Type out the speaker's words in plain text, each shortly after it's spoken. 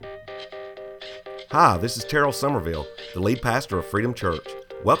Hi, this is Terrell Somerville, the lead pastor of Freedom Church.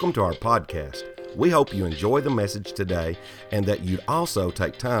 Welcome to our podcast. We hope you enjoy the message today and that you'd also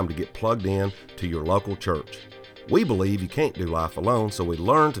take time to get plugged in to your local church. We believe you can't do life alone, so we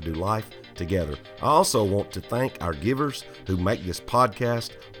learn to do life together. I also want to thank our givers who make this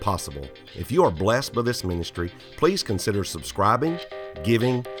podcast possible. If you are blessed by this ministry, please consider subscribing,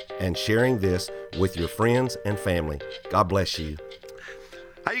 giving, and sharing this with your friends and family. God bless you.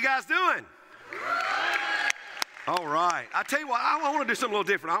 How you guys doing? All right. I tell you what, I want to do something a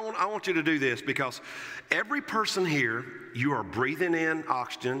little different. I want you to do this because every person here, you are breathing in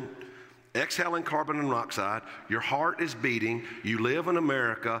oxygen, exhaling carbon monoxide, your heart is beating, you live in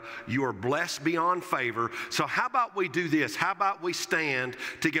America, you are blessed beyond favor. So how about we do this? How about we stand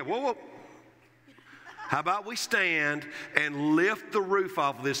together? Whoa. How about we stand and lift the roof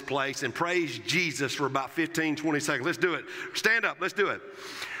off of this place and praise Jesus for about 15, 20 seconds. Let's do it. Stand up. Let's do it.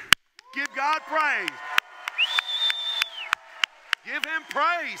 Give God praise. Give him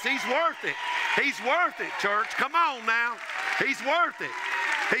praise. He's worth it. He's worth it, church. Come on now. He's worth it.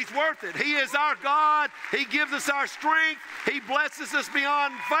 He's worth it. He is our God. He gives us our strength. He blesses us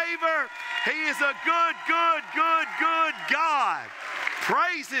beyond favor. He is a good God.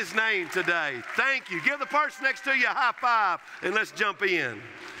 Praise his name today. Thank you. Give the person next to you a high five and let's jump in.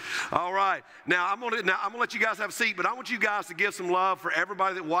 All right. Now I'm gonna let you guys have a seat, but I want you guys to give some love for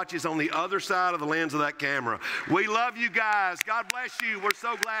everybody that watches on the other side of the lens of that camera. We love you guys. God bless you. We're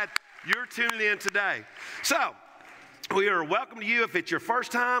so glad you're tuning in today. So, we are welcome to you if it's your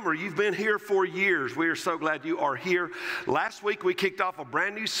first time or you've been here for years. We are so glad you are here. Last week we kicked off a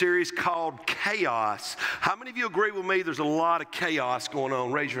brand new series called Chaos. How many of you agree with me there's a lot of chaos going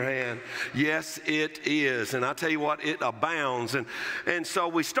on? Raise your hand. Yes, it is. And I tell you what, it abounds. And so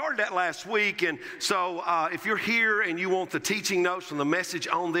we started that last week. And so if you're here and you want the teaching notes from the message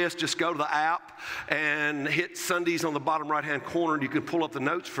on this, just go to the app and hit Sundays on the bottom right-hand corner. And you can pull up the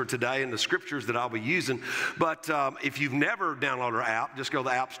notes for today and the scriptures that I'll be using. But if you've never downloaded our app, just go to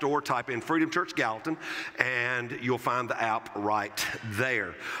the App Store, type in Freedom Church Gallatin, and you'll find the app right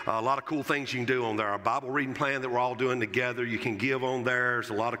there. A lot of cool things you can do on there. Our Bible reading plan that we're all doing together, you can give on there. There's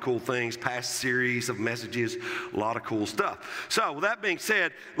a lot of cool things, past series of messages, a lot of cool stuff. So with that being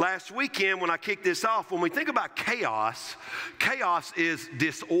said, last weekend when I kicked this off, when we think about chaos, chaos is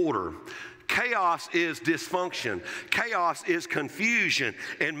disorder. Chaos is dysfunction. Chaos is confusion.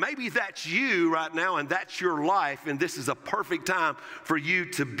 And maybe that's you right now and that's your life, and this is a perfect time for you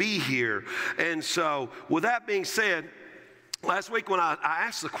to be here. And so with that being said, last week when I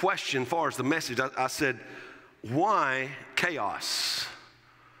asked the question as far as the message, I said, why chaos?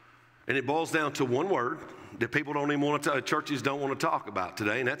 And it boils down to one word that people don't even want to, churches don't want to talk about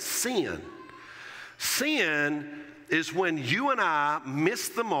today, and that's sin. Sin is when you and I miss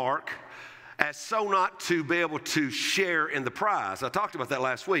the mark as so not to be able to share in the prize. I talked about that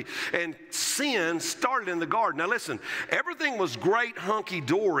last week. And sin started in the garden. Now listen, everything was great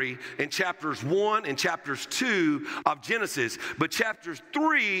hunky-dory in chapters 1 and chapters 2 of Genesis. But chapter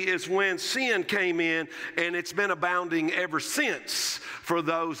 3 is when sin came in, and it's been abounding ever since for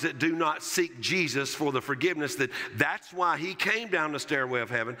those that do not seek Jesus for the forgiveness. That's why he came down the stairway of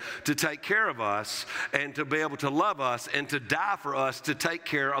heaven to take care of us and to be able to love us and to die for us to take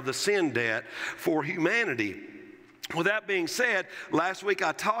care of the sin debt for humanity. With that being said, last week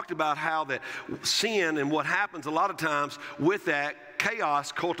I talked about how that sin and what happens a lot of times with that,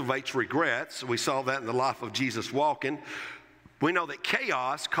 chaos cultivates regrets. We saw that in the life of Jesus walking. We know that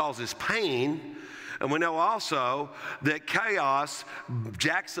chaos causes pain. And we know also that chaos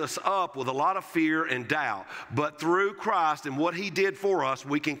jacks us up with a lot of fear and doubt. But through Christ and what he did for us,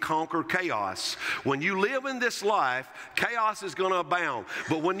 we can conquer chaos. When you live in this life, chaos is going to abound.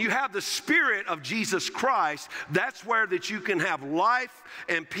 But when you have the Spirit of Jesus Christ, that's where that you can have life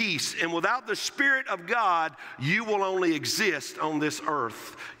and peace. And without the Spirit of God, you will only exist on this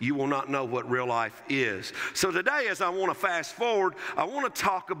earth. You will not know what real life is. So today, as I want to fast forward, I want to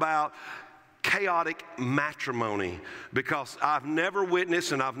talk about chaotic matrimony, because I've never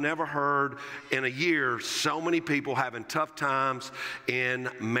witnessed and I've never heard in a year so many people having tough times in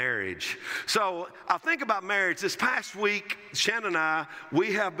marriage. So I think about marriage. This past week, Shannon and I,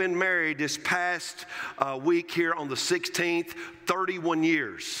 we have been married this past week here on the 16th, 31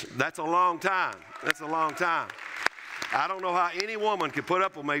 years. That's a long time. That's a long time. I don't know how any woman could put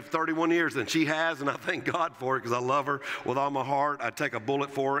up with me for 31 years, and she has, and I thank God for it because I love her with all my heart. I'd take a bullet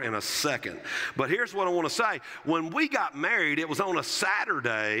for her in a second. But here's what I want to say. When we got married, it was on a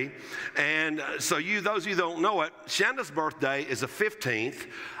Saturday, and so those of you that don't know it, Shanda's birthday is the 15th.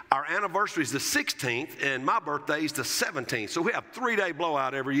 Our anniversary is the 16th, and my birthday is the 17th. So we have a 3-day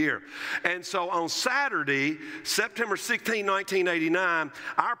blowout every year. And so on Saturday, September 16, 1989,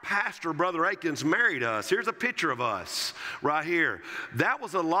 our pastor, Brother Akins, married us. Here's a picture of us right here. That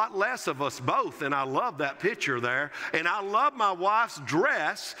was a lot less of us both, and I love that picture there. And I love my wife's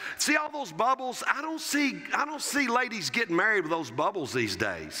dress. See all those bubbles? I don't see ladies getting married with those bubbles these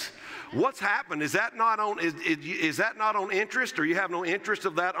days. What's happened? Is that not on interest, or you have no interest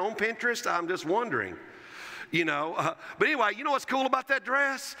of that on Pinterest? I'm just wondering. But anyway, you know what's cool about that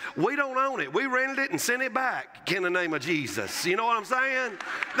dress? We don't own it. We rented it and sent it back in the name of Jesus. You know what I'm saying?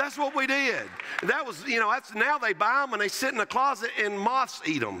 That's what we did. That was, now they buy them and they sit in the closet and moths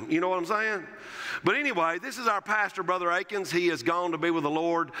eat them. You know what I'm saying? But anyway, this is our pastor, Brother Akins. He has gone to be with the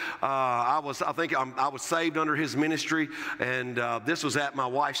Lord. I was saved under his ministry, and this was at my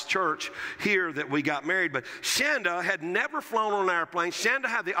wife's church here that we got married. But Shanda had never flown on an airplane. Shanda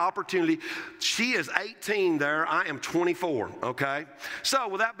had the opportunity. She is 18 there. I am 24, okay? So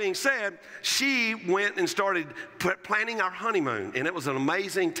with that being said, she went and started planning our honeymoon, and it was an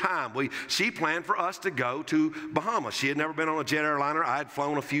amazing time. She planned for us to go to Bahamas. She had never been on a jet airliner. I had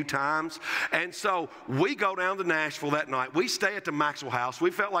flown a few times. And so we go down to Nashville that night. We stay at the Maxwell House.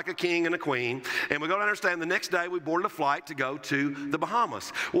 We felt like a king and a queen. And we go down there and stay. And the next day, we boarded a flight to go to the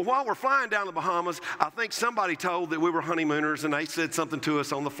Bahamas. Well, while we're flying down to the Bahamas, I think somebody told that we were honeymooners, and they said something to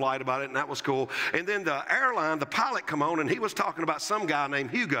us on the flight about it, and that was cool. And then the pilot come on, and he was talking about some guy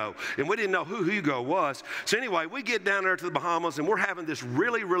named Hugo. And we didn't know who Hugo was. So anyway, we get down there to the Bahamas, and we're having this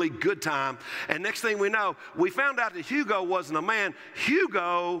really, really good time. And next thing we know, we found out that Hugo wasn't a man.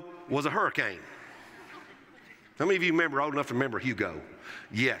 Hugo was a hurricane. How many of you remember, old enough to remember Hugo?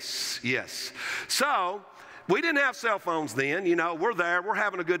 Yes. So we didn't have cell phones then. We're there, we're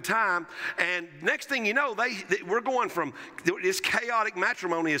having a good time. And next thing you know, we're going from this chaotic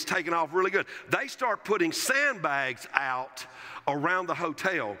matrimony is taking off really good. They start putting sandbags out around the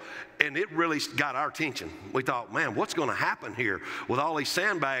hotel, and it really got our attention. We thought, man, what's going to happen here with all these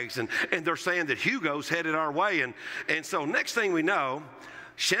sandbags? And they're saying that Hugo's headed our way. And so next thing we know,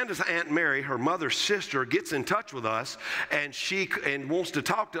 Shanda's Aunt Mary, her mother's sister, gets in touch with us, and wants to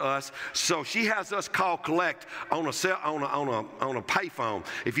talk to us. So she has us call collect on a payphone.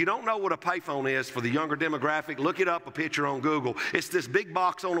 If you don't know what a payphone is for the younger demographic, look it up, a picture on Google. It's this big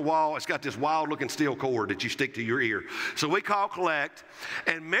box on the wall. It's got this wild-looking steel cord that you stick to your ear. So we call collect,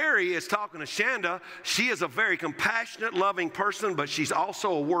 and Mary is talking to Shanda. She is a very compassionate, loving person, but she's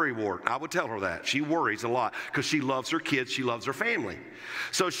also a worrywart. I would tell her that. She worries a lot because she loves her kids. She loves her family.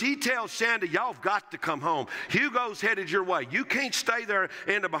 So she tells Shanda, y'all have got to come home. Hugo's headed your way. You can't stay there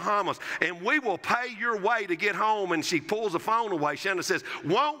in the Bahamas, and we will pay your way to get home. And she pulls the phone away. Shanda says,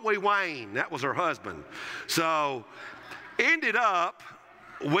 won't we, Wayne? That was her husband. So ended up,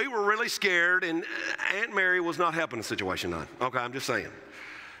 we were really scared, and Aunt Mary was not helping the situation none. Okay, I'm just saying.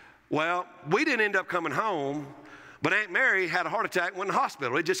 Well, we didn't end up coming home, but Aunt Mary had a heart attack and went in the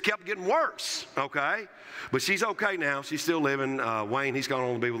hospital. It just kept getting worse, okay? But she's okay now. She's still living. Wayne, he's gone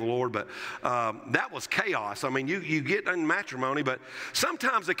on to be with the Lord. But that was chaos. I mean, you get in matrimony, but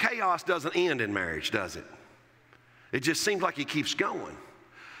sometimes the chaos doesn't end in marriage, does it? It just seems like it keeps going.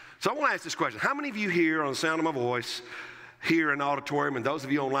 So I want to ask this question. How many of you here, on the sound of my voice, here in the auditorium, and those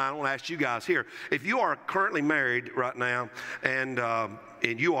of you online, I want to ask you guys here, if you are currently married right now, and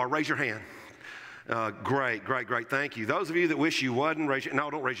you are, raise your hand. Great. Thank you. Those of you that wish you wasn't,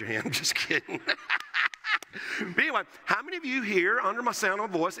 don't raise your hand. I'm just kidding. But anyway, how many of you here, under my sound of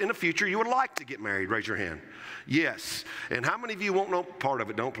my voice, in the future, you would like to get married? Raise your hand. Yes. And how many of you won't know part of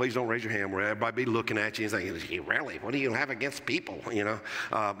it? Please don't raise your hand where everybody be looking at you and saying, really, what do you have against people?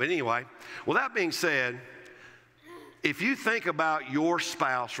 But anyway, with that being said, if you think about your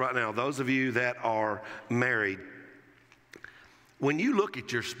spouse right now, those of you that are married, when you look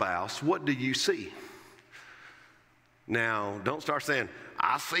at your spouse, what do you see? Now, don't start saying,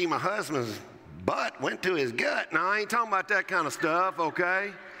 I see my husband's butt went to his gut. No, I ain't talking about that kind of stuff,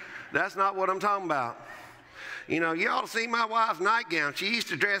 okay? That's not what I'm talking about. You ought to see my wife's nightgown. She used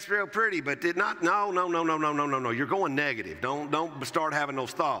to dress real pretty, but did not. No. You're going negative. Don't start having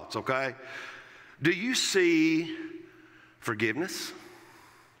those thoughts, okay? Do you see forgiveness?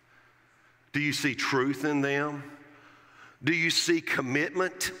 Do you see truth in them? Do you see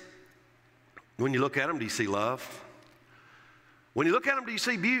commitment? When you look at them, do you see love? When you look at them, do you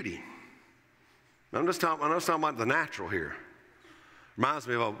see beauty? I'm just talking about the natural here. Reminds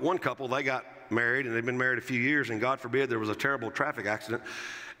me of one couple, they got married, and they'd been married a few years, and God forbid there was a terrible traffic accident,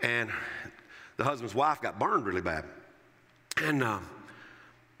 and the husband's wife got burned really bad. And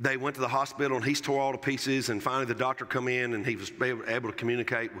they went to the hospital, and he's tore all to pieces, and finally the doctor come in, and he was able to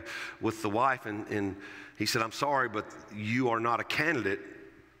communicate with the wife, and he said, I'm sorry, but you are not a candidate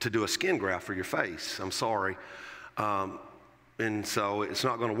to do a skin graft for your face. I'm sorry. And so it's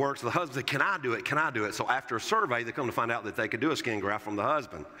not going to work. So the husband said, can I do it? Can I do it? So after a survey, they come to find out that they could do a skin graft from the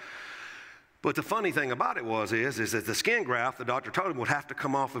husband. But the funny thing about it is that the skin graft, the doctor told him, would have to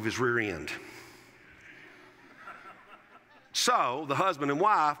come off of his rear end. So the husband and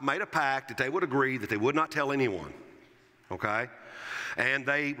wife made a pact that they would agree that they would not tell anyone, okay? And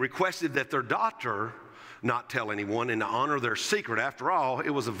they requested that their doctor not tell anyone and to honor their secret. After all,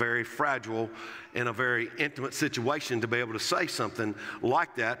 it was a very fragile and a very intimate situation to be able to say something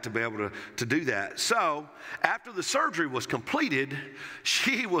like that, to be able to do that. So after the surgery was completed,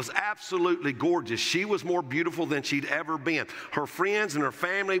 she was absolutely gorgeous. She was more beautiful than she'd ever been. Her friends and her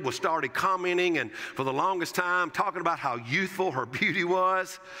family started commenting, and for the longest time talking about how youthful her beauty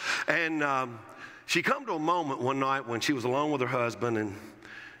was. And she come to a moment one night when she was alone with her husband, and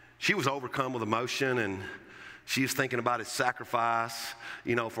she was overcome with emotion, and she was thinking about his sacrifice,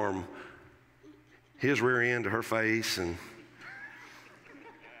 you know, from his rear end to her face. And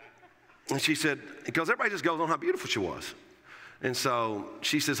she said, because everybody just goes on how beautiful she was. And so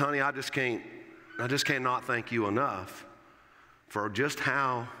she says, honey, I just cannot thank you enough for just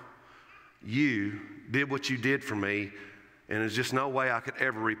how you did what you did for me. And there's just no way I could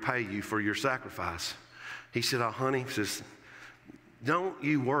ever repay you for your sacrifice. He said, oh, honey, he says, don't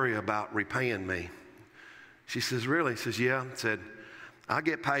you worry about repaying me. She says, really? He says, yeah. He said, I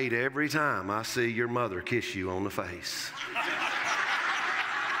get paid every time I see your mother kiss you on the face.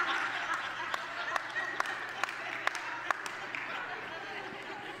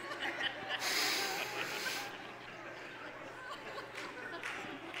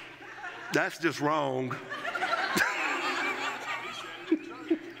 That's just wrong.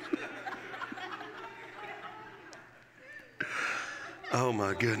 Oh,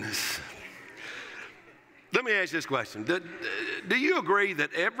 my goodness. Let me ask you this question. Do you agree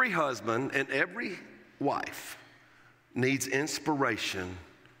that every husband and every wife needs inspiration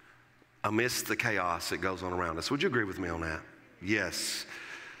amidst the chaos that goes on around us? Would you agree with me on that? Yes,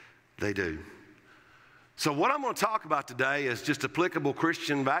 they do. So what I'm going to talk about today is just applicable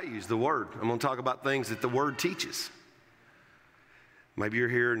Christian values, the Word. I'm going to talk about things that the Word teaches. Maybe you're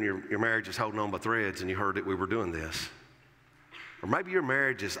here and your marriage is holding on by threads, and you heard that we were doing this. Or maybe your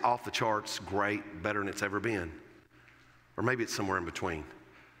marriage is off the charts, great, better than it's ever been. Or maybe it's somewhere in between.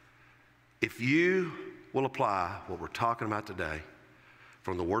 If you will apply what we're talking about today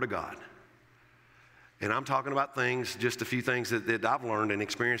from the Word of God, and I'm talking about things, just a few things that I've learned and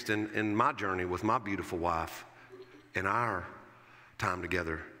experienced in my journey with my beautiful wife in our time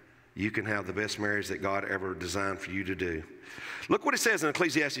together, you can have the best marriage that God ever designed for you to do. Look what it says in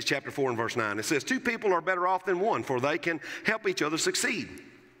Ecclesiastes chapter 4 and verse 9. It says, 2 people are better off than one, for they can help each other succeed.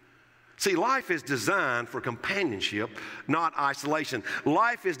 See, life is designed for companionship, not isolation.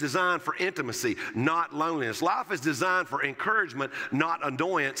 Life is designed for intimacy, not loneliness. Life is designed for encouragement, not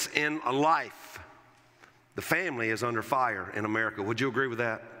annoyance in life. The family is under fire in America. Would you agree with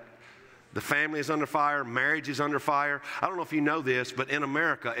that? The family is under fire. Marriage is under fire. I don't know if you know this, but in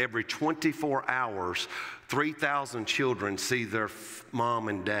America, every 24 hours, 3,000 children see their mom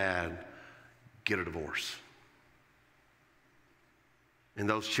and dad get a divorce. And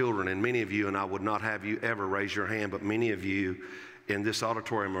those children, and many of you, and I would not have you ever raise your hand, but many of you in this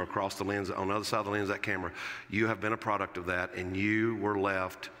auditorium or across the lens, on the other side of the lens of that camera, you have been a product of that, and you were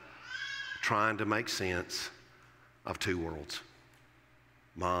left trying to make sense of 2 worlds.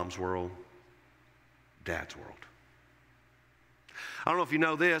 Mom's world, dad's world. I don't know if you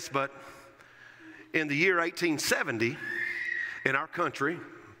know this, but in the year 1870, in our country,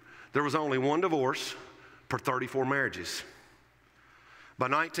 there was only 1 divorce per 34 marriages. By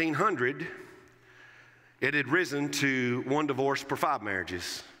 1900, it had risen to 1 divorce per 5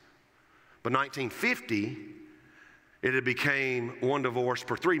 marriages. By 1950, it had became 1 divorce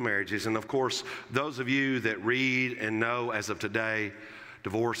per 3 marriages. And of course, those of you that read and know as of today,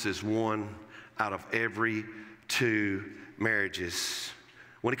 divorce is 1 out of every 2 marriages.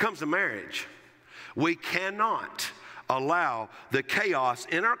 When it comes to marriage, we cannot allow the chaos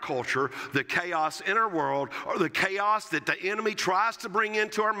in our culture, the chaos in our world, or the chaos that the enemy tries to bring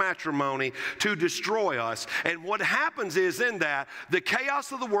into our matrimony to destroy us. And what happens is in that, the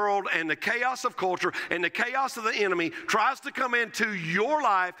chaos of the world and the chaos of culture and the chaos of the enemy tries to come into your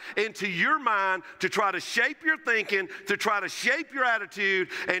life, into your mind, to try to shape your thinking, to try to shape your attitude,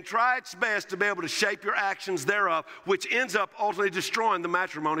 and try its best to be able to shape your actions thereof, which ends up ultimately destroying the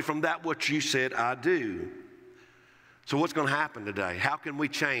matrimony from that which you said, I do. So what's going to happen today? How can we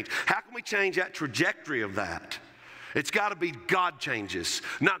change? How can we change that trajectory of that? It's got to be God changes,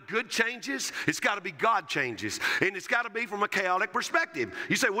 not good changes. It's got to be God changes, and it's got to be from a chaotic perspective.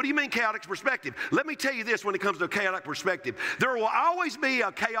 You say, what do you mean chaotic perspective? Let me tell you this when it comes to a chaotic perspective. There will always be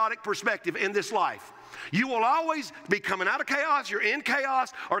a chaotic perspective in this life. You will always be coming out of chaos, you're in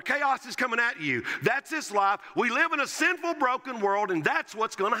chaos, or chaos is coming at you. That's this life. We live in a sinful, broken world, and that's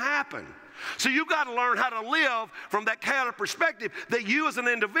what's going to happen. So you've got to learn how to live from that chaotic perspective, that you as an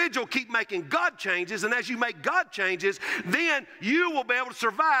individual keep making God changes, and as you make God changes, then you will be able to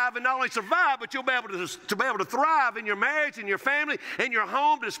survive, and not only survive, but you'll be able to thrive in your marriage, in your family, in your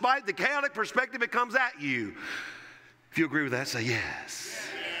home, despite the chaotic perspective that comes at you. If you agree with that, say yes.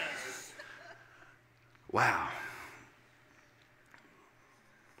 Wow.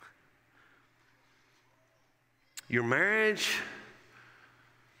 Your marriage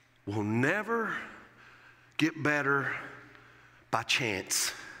will never get better by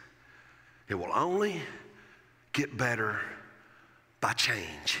chance. It will only get better by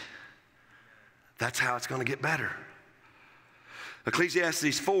change. That's how it's going to get better.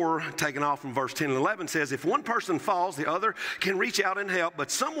 Ecclesiastes 4, taken off from verse 10 and 11, says, if one person falls, the other can reach out and help, but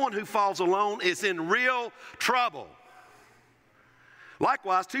someone who falls alone is in real trouble.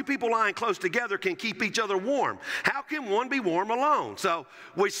 Likewise, two people lying close together can keep each other warm. How can one be warm alone? So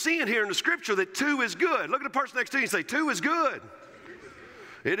we're seeing here in the scripture that two is good. Look at the person next to you and say, two is good.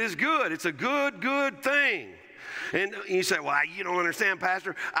 It is good. It's a good thing. And you say, well, you don't understand,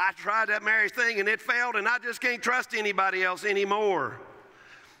 Pastor. I tried that marriage thing and it failed, and I just can't trust anybody else anymore.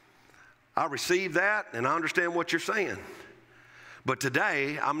 I receive that, and I understand what you're saying. But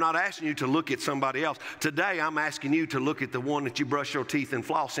today, I'm not asking you to look at somebody else. Today, I'm asking you to look at the one that you brush your teeth and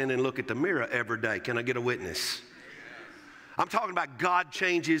floss in and look at the mirror every day. Can I get a witness? I'm talking about God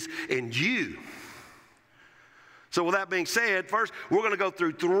changes in you. So with that being said, first, we're going to go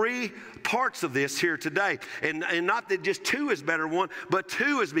through 3 parts of this here today. And not that just 2 is better one, but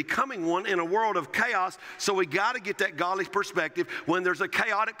 2 is becoming one in a world of chaos. So we got to get that godly perspective when there's a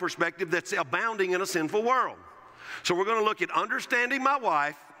chaotic perspective that's abounding in a sinful world. So we're going to look at understanding my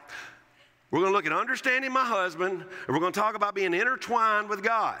wife. We're going to look at understanding my husband. And we're going to talk about being intertwined with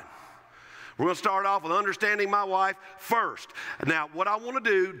God. We're going to start off with understanding my wife first. Now, what I want to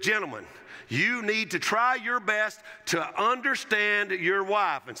do, gentlemen, you need to try your best to understand your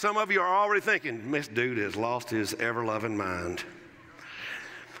wife. And some of you are already thinking, this dude has lost his ever-loving mind.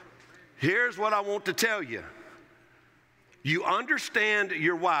 Here's what I want to tell you. You understand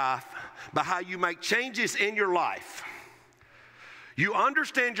your wife by how you make changes in your life. You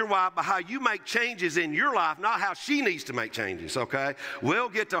understand your wife by how you make changes in your life, not how she needs to make changes, okay? We'll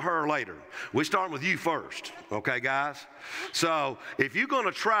get to her later. We're starting with you first, okay, guys? So if you're going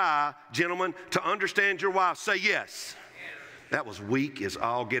to try, gentlemen, to understand your wife, say yes. That was weak as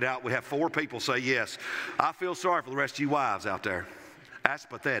all get out. We have 4 people say yes. I feel sorry for the rest of you wives out there. That's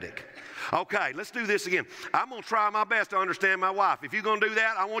pathetic. Okay, let's do this again. I'm going to try my best to understand my wife. If you're going to do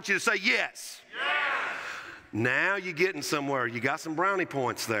that, I want you to say yes. Yes. Now you're getting somewhere. You got some brownie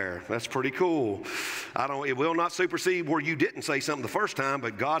points there. That's pretty cool. It will not supersede where you didn't say something the first time,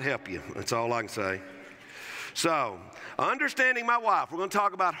 but God help you. That's all I can say. So, understanding my wife. We're going to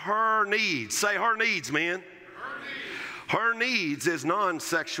talk about her needs. Say her needs, man. Her needs is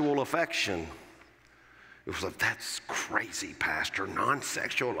non-sexual affection. It was like, that's crazy, Pastor.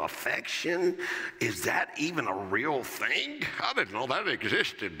 Non-sexual affection? Is that even a real thing? I didn't know that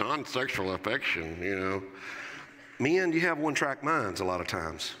existed, non-sexual affection, you know. Men, you have one-track minds a lot of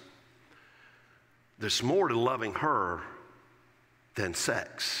times. There's more to loving her than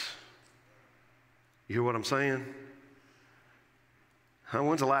sex. You hear what I'm saying?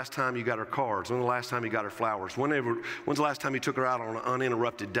 When's the last time you got her cards? When's the last time you got her flowers? When's the last time you took her out on an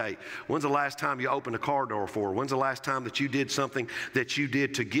uninterrupted date? When's the last time you opened a car door for her? When's the last time that you did something that you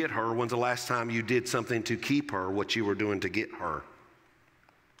did to get her? When's the last time you did something to keep her, what you were doing to get her?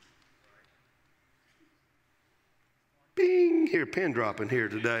 Bing! Here, pin dropping here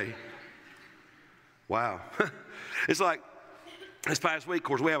today. Wow. It's like this past week, of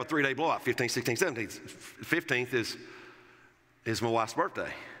course, we have a 3-day blowout, 15th, 16th, 17th. 15th is my wife's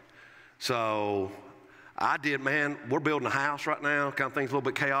birthday. So I did, man, we're building a house right now. Kind of things a little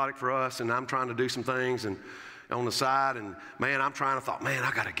bit chaotic for us, and I'm trying to do some things and on the side, and man, I thought, man,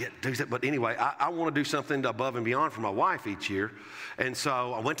 I got to do that. But anyway, I want to do something above and beyond for my wife each year. And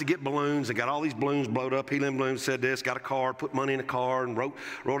so I went to get balloons and got all these balloons blowed up, helium balloons, said this, got a card, put money in a card, and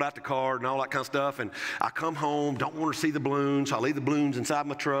wrote out the card and all that kind of stuff. And I come home, don't want to see the balloons, so I leave the balloons inside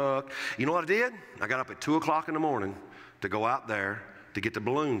my truck. You know what I did? I got up at 2 o'clock in the morning to go out there to get the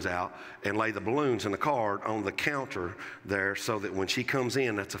balloons out and lay the balloons and the card on the counter there so that when she comes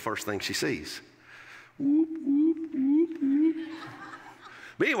in, that's the first thing she sees. Whoop, whoop, whoop, whoop.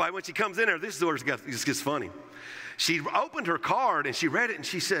 But anyway, when she comes in there, this is where it gets funny. She opened her card and she read it and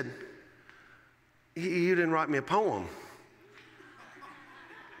she said, "You didn't write me a poem."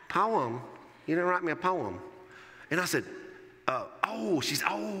 Poem? You didn't write me a poem. And I said,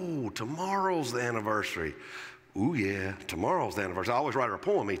 tomorrow's the anniversary. Ooh, yeah, tomorrow's the anniversary. I always write her a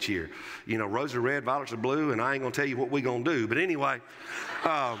poem each year. You know, roses are red, violets are blue, and I ain't going to tell you what we're going to do. But anyway,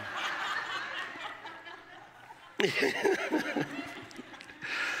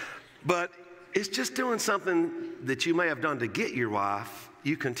 but it's just doing something that you may have done to get your wife.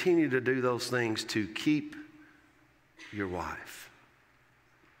 You continue to do those things to keep your wife.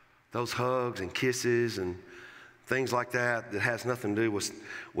 Those hugs and kisses and things like that has nothing to do with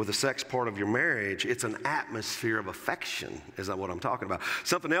the sex part of your marriage. It's an atmosphere of affection, is that what I'm talking about.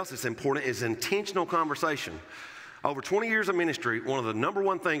 Something else that's important is intentional conversation. Over 20 years of ministry, one of the number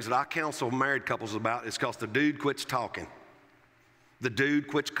one things that I counsel married couples about is because the dude quits talking. The dude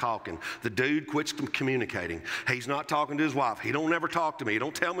quits talking. The dude quits communicating. He's not talking to his wife. He don't ever talk to me. He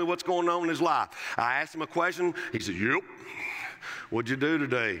don't tell me what's going on in his life. I asked him a question. He said, "Yep. What'd you do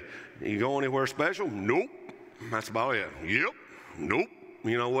today? You go anywhere special?" "Nope." That's about it. "Yep." "Nope."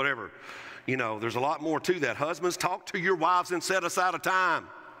 You know, whatever. You know, there's a lot more to that. Husbands, talk to your wives and set aside a time.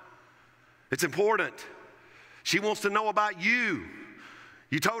 It's important. She wants to know about you.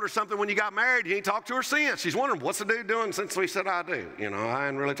 You told her something when you got married. You ain't talked to her since. She's wondering, what's the dude doing since we said I do? You know, I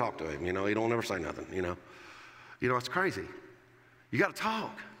ain't really talked to him. You know, he don't ever say nothing, you know. You know, it's crazy. You got to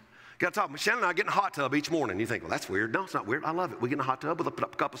talk. You got to talk. Shannon and I get in a hot tub each morning. You think, well, that's weird. No, it's not weird. I love it. We get in a hot tub with a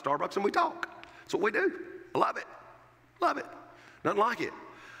cup of Starbucks and we talk. That's what we do. I love it. Love it. Nothing like it.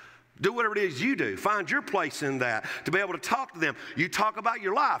 Do whatever it is you do. Find your place in that to be able to talk to them. You talk about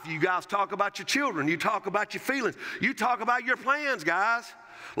your life. You guys talk about your children. You talk about your feelings. You talk about your plans, guys.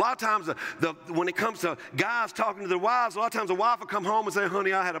 A lot of times, when it comes to guys talking to their wives, a lot of times the wife will come home and say,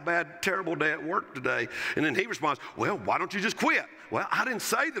 "Honey, I had a terrible day at work today." And then he responds, "Well, why don't you just quit?" "Well, I didn't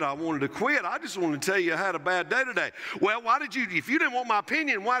say that I wanted to quit. I just wanted to tell you I had a bad day today." "Well, if you didn't want my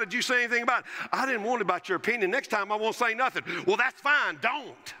opinion, why did you say anything about it?" "I didn't want about your opinion. Next time I won't say nothing." "Well, that's fine.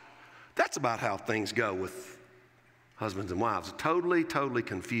 Don't." That's about how things go with husbands and wives. Totally, totally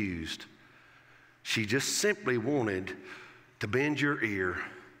confused. She just simply wanted to bend your ear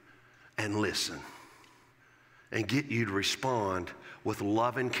and listen and get you to respond with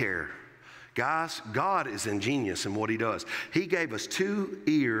love and care. Guys, God is ingenious in what he does. He gave us 2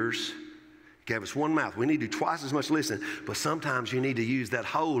 ears, gave us 1 mouth. We need to do twice as much listening, but sometimes you need to use that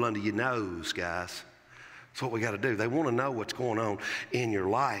hole under your nose, guys. That's what we got to do. They want to know what's going on in your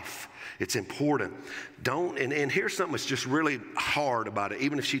life. It's important. And here's something that's just really hard about it,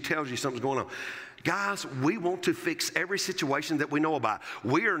 even if she tells you something's going on. Guys, we want to fix every situation that we know about.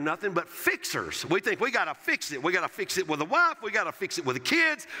 We are nothing but fixers. We think we got to fix it. We got to fix it with a wife. We got to fix it with the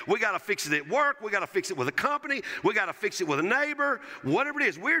kids. We got to fix it at work. We got to fix it with a company. We got to fix it with a neighbor. Whatever it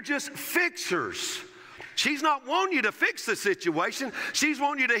is, we're just fixers. She's not wanting you to fix the situation. She's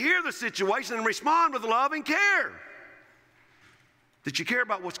wanting you to hear the situation and respond with love and care. That you care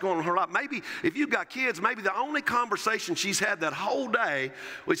about what's going on in her life. Maybe if you've got kids, maybe the only conversation she's had that whole day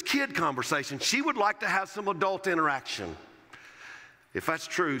was kid conversation. She would like to have some adult interaction. If that's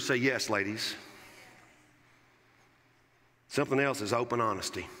true, say yes, ladies. Something else is open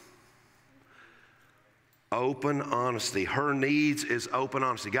honesty. Open honesty. Her needs is open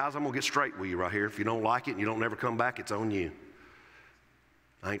honesty. Guys, I'm going to get straight with you right here. If you don't like it and you don't ever come back, it's on you.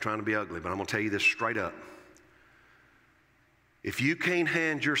 I ain't trying to be ugly, but I'm going to tell you this straight up. If you can't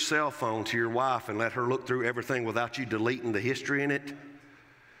hand your cell phone to your wife and let her look through everything without you deleting the history in it,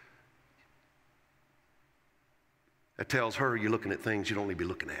 that tells her you're looking at things you don't need to be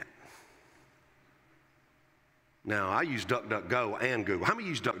looking at. Now, I use DuckDuckGo and Google. How many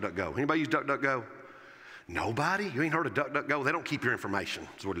use DuckDuckGo? Anybody use DuckDuckGo? Nobody? You ain't heard of DuckDuckGo? They don't keep your information.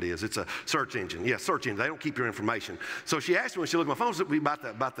 That's what it is. It's a search engine. Yeah, search engine. They don't keep your information. So she asked me when she looked at my phone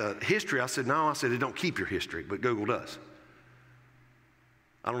about the history. I said, no. I said, they don't keep your history, but Google does.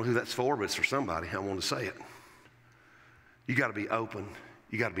 I don't know who that's for, but it's for somebody. I want to say it. You got to be open.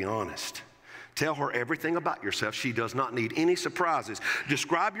 You got to be honest. Tell her everything about yourself. She does not need any surprises.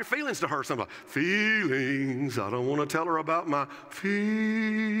 Describe your feelings to her. Something like, feelings. I don't want to tell her about my feelings.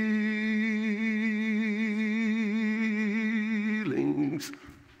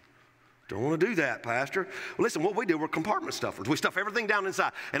 Don't want to do that, Pastor. Well, listen, what we do, we're compartment stuffers. We stuff everything down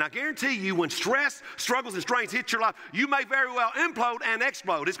inside. And I guarantee you, when stress, struggles, and strains hit your life, you may very well implode and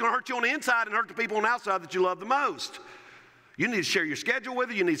explode. It's going to hurt you on the inside and hurt the people on the outside that you love the most. You need to share your schedule with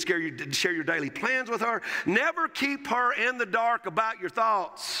her. You need to share your daily plans with her. Never keep her in the dark about your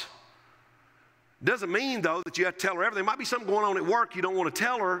thoughts. Doesn't mean, though, that you have to tell her everything. There might be something going on at work you don't want to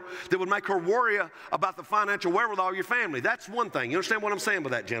tell her that would make her worry about the financial wherewithal of your family. That's one thing. You understand what I'm saying by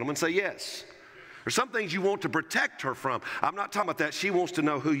that, gentlemen? Say yes. There's some things you want to protect her from. I'm not talking about that. She wants to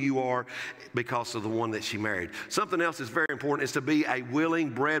know who you are because of the one that she married. Something else that's very important is to be a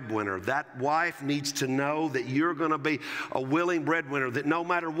willing breadwinner. That wife needs to know that you're going to be a willing breadwinner, that no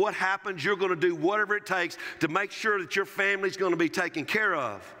matter what happens, you're going to do whatever it takes to make sure that your family's going to be taken care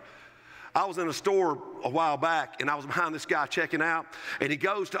of. I was in a store a while back, and I was behind this guy checking out, and he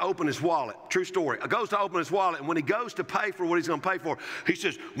goes to open his wallet. True story. He goes to open his wallet, and when he goes to pay for what he's going to pay for, he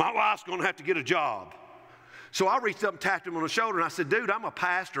says, my wife's going to have to get a job. So I reached up and tapped him on the shoulder, and I said, dude, I'm a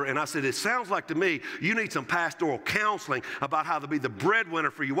pastor, and I said, it sounds like to me you need some pastoral counseling about how to be the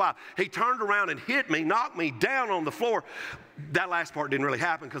breadwinner for your wife. He turned around and hit me, knocked me down on the floor. That last part didn't really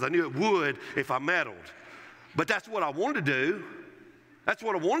happen because I knew it would if I meddled. But that's what I wanted to do. That's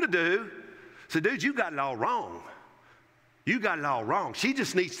what I wanted to do. So, dude, you got it all wrong. You got it all wrong. She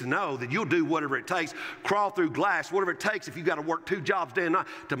just needs to know that you'll do whatever it takes, crawl through glass, whatever it takes if you've got to work 2 jobs day and night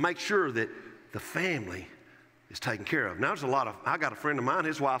to make sure that the family is taken care of. Now, I got a friend of mine,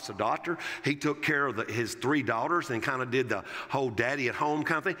 his wife's a doctor. He took care of his 3 daughters and kind of did the whole daddy at home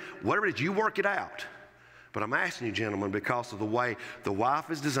kind of thing. Whatever it is, you work it out. But I'm asking you, gentlemen, because of the way the wife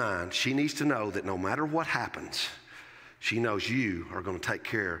is designed, she needs to know that no matter what happens, she knows you are going to take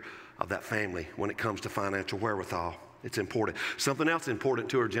care of that family when it comes to financial wherewithal. It's important. Something else important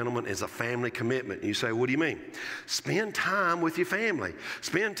to her, gentlemen, is a family commitment. You say, what do you mean? Spend time with your family.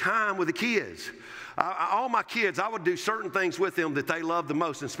 Spend time with the kids. All my kids, I would do certain things with them that they love the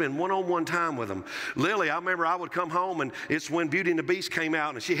most and spend one-on-one time with them. Lily, I remember I would come home, and it's when Beauty and the Beast came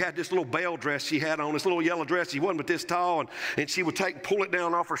out, and she had this little belle dress she had on, this little yellow dress. She wasn't but this tall, and she would pull it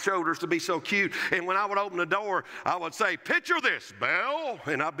down off her shoulders to be so cute. And when I would open the door, I would say, picture this, Belle,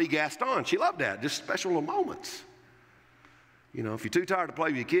 and I'd be Gaston. She loved that, just special little moments. You know, if you're too tired to play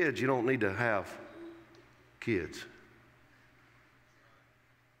with your kids, you don't need to have kids.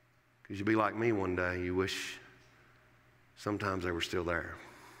 Because you'll be like me one day, you wish sometimes they were still there.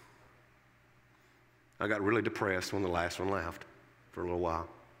 I got really depressed when the last one left for a little while.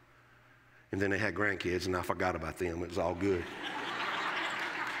 And then they had grandkids, and I forgot about them. It was all good.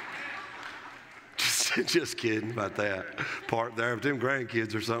 Just kidding about that part there. But them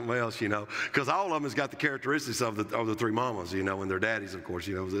grandkids are something else, you know, because all of them has got the characteristics of the 3 mamas, you know, and their daddies, of course,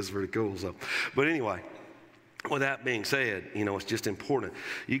 you know. This is pretty cool. So, but anyway, with that being said, you know, it's just important.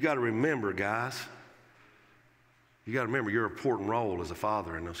 You got to remember, guys, you got to remember your important role as a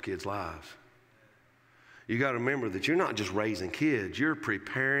father in those kids' lives. You got to remember that you're not just raising kids, you're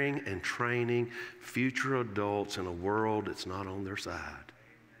preparing and training future adults in a world that's not on their side.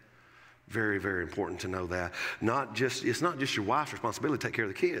 Very, very important to know that. It's not just your wife's responsibility to take care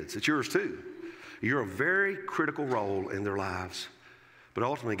of the kids. It's yours too. You're a very critical role in their lives. But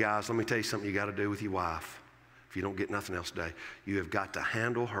ultimately, guys, let me tell you something you got to do with your wife. If you don't get nothing else today, you have got to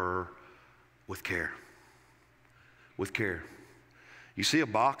handle her with care. With care. You see a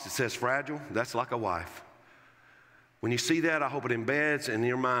box that says fragile? That's like a wife. When you see that, I hope it embeds in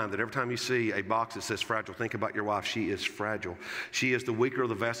your mind that every time you see a box that says fragile, think about your wife. She is fragile. She is the weaker of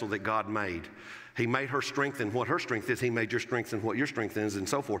the vessel that God made. He made her strength in what her strength is. He made your strength in what your strength is, and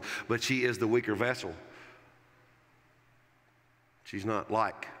so forth. But she is the weaker vessel. She's not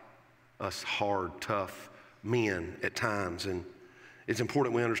like us hard, tough men at times. And it's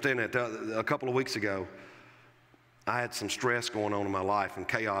important we understand that. A couple of weeks ago, I had some stress going on in my life and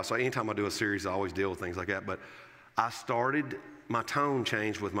chaos. So anytime I do a series, I always deal with things like that. But I started, my tone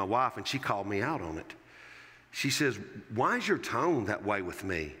changed with my wife, and she called me out on it. She says, why is your tone that way with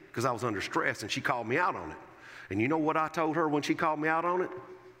me? Because I was under stress, and she called me out on it. And you know what I told her when she called me out on it?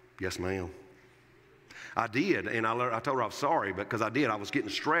 Yes, ma'am. I did, and I told her I was sorry, because I did. I was getting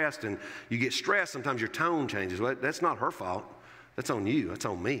stressed, and you get stressed, sometimes your tone changes. Well, that's not her fault. That's on you. That's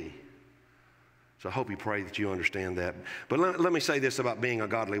on me. So I hope you pray that you understand that. But let me say this about being a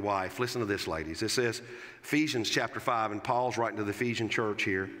godly wife. Listen to this, ladies. It says, Ephesians chapter 5, and Paul's writing to the Ephesian church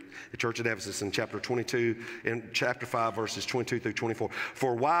here, the church at Ephesus, in chapter 22, in chapter 5, verses 22 through 24.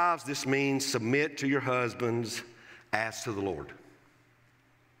 For wives, this means submit to your husbands as to the Lord.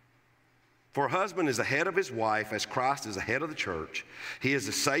 For a husband is the head of his wife, as Christ is the head of the church. He is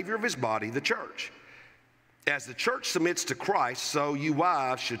the Savior of his body, the church. As the church submits to Christ, so you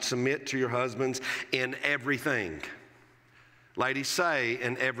wives should submit to your husbands in everything. Ladies, say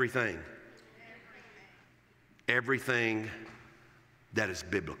in everything. Everything that is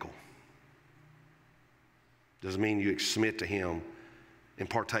biblical. Doesn't mean you submit to him and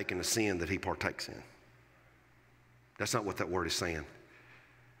partake in the sin that he partakes in. That's not what that word is saying.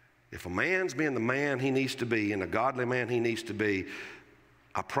 If a man's being the man he needs to be and a godly man he needs to be,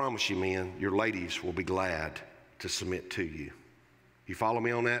 I promise you, men, your ladies will be glad to submit to you. You follow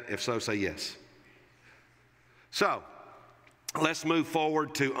me on that? If so, say yes. So, let's move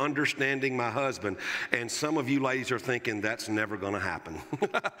forward to understanding my husband. And some of you ladies are thinking that's never going to happen.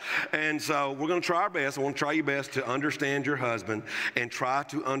 And so we're going to try our best. I want to try your best to understand your husband and try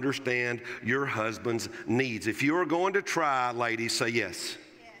to understand your husband's needs. If you are going to try, ladies, say yes.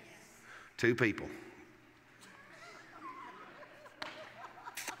 Yes. 2 people.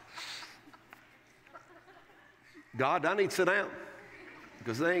 God, I need to sit down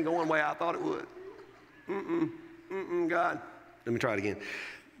because they ain't going the way I thought it would. God. Let me try it again.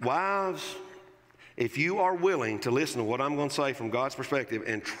 Wives, if you are willing to listen to what I'm going to say from God's perspective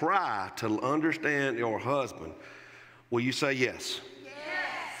and try to understand your husband, will you say yes? Yes.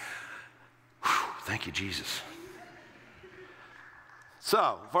 Whew, thank you, Jesus.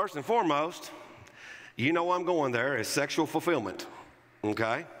 So, first and foremost, you know I'm going there is sexual fulfillment,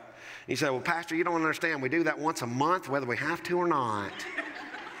 okay? You say, well, Pastor, you don't understand. We do that once a month, whether we have to or not.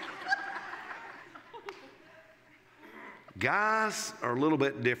 Guys are a little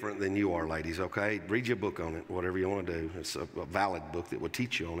bit different than you are, ladies, okay? Read your book on it, whatever you want to do. It's a valid book that will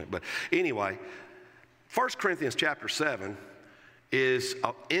teach you on it. But anyway, 1 Corinthians chapter 7 is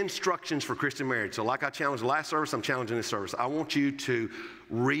instructions for Christian marriage. So like I challenged the last service, I'm challenging this service. I want you to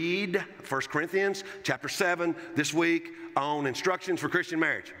read 1 Corinthians chapter 7 this week on instructions for Christian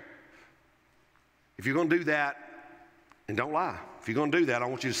marriage. If you're going to do that, and don't lie, if you're going to do that, I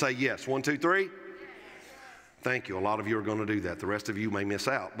want you to say yes. 1, 2, 3. Thank you. A lot of you are going to do that. The rest of you may miss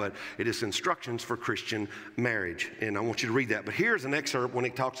out, but it is instructions for Christian marriage, and I want you to read that. But here's an excerpt when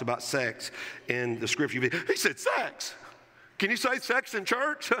it talks about sex in the scripture. He said sex. Can you say sex in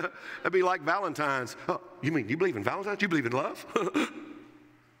church? That'd be like Valentine's. Oh, you mean you believe in Valentine's? You believe in love?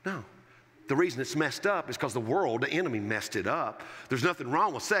 No. The reason it's messed up is because the world, the enemy, messed it up. There's nothing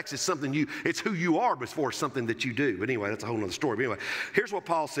wrong with sex. It's something it's who you are before something that you do. But anyway, that's a whole other story. But anyway, here's what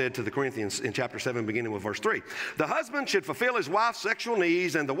Paul said to the Corinthians in chapter 7, beginning with verse 3. The husband should fulfill his wife's sexual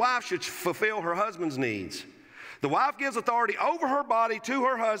needs, and the wife should fulfill her husband's needs. The wife gives authority over her body to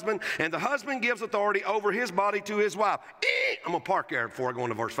her husband, and the husband gives authority over his body to his wife. I'm going to park there before I go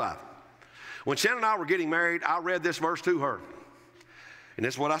into verse 5. When Shannon and I were getting married, I read this verse to her. And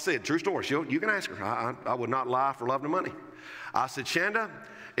this is what I said, true story. You can ask her. I would not lie for love nor money. I said, Shanda,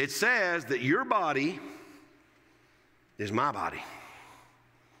 it says that your body is my body.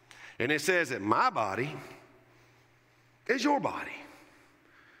 And it says that my body is your body.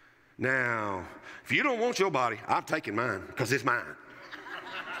 Now, if you don't want your body, I'm taking mine because it's mine.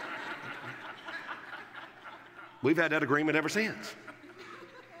 We've had that agreement ever since.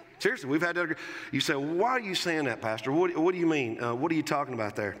 Seriously, we've had that. You say, well, why are you saying that, Pastor? What do you mean? What are you talking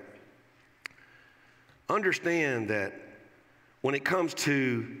about there? Understand that when it comes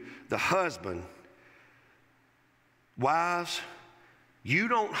to the husband, wives, you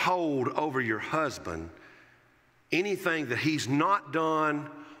don't hold over your husband anything that he's not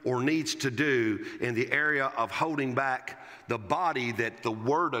done or needs to do in the area of holding back the body that the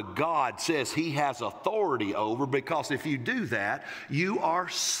Word of God says he has authority over, because if you do that, you are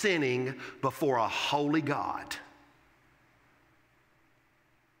sinning before a holy God.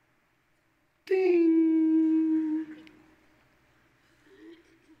 Ding.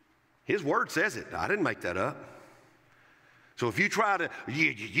 His Word says it. I didn't make that up. So if you try to,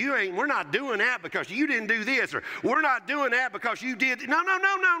 we're not doing that because you didn't do this, or we're not doing that because you did.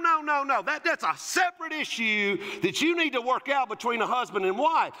 No. That's a separate issue that you need to work out between a husband and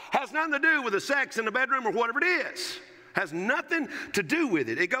wife. Has nothing to do with the sex in the bedroom or whatever it is. Has nothing to do with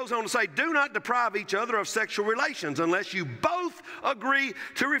it. It goes on to say, do not deprive each other of sexual relations unless you both agree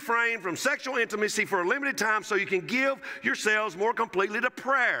to refrain from sexual intimacy for a limited time so you can give yourselves more completely to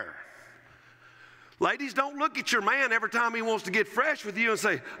prayer. Ladies, don't look at your man every time he wants to get fresh with you and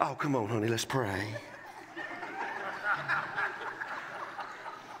say, oh, come on, honey, let's pray.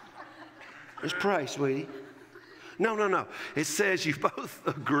 Let's pray, sweetie. No. It says you both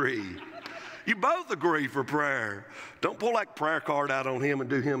agree. You both agree for prayer. Don't pull that prayer card out on him and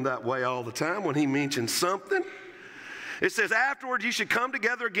do him that way all the time when he mentions something. It says afterwards you should come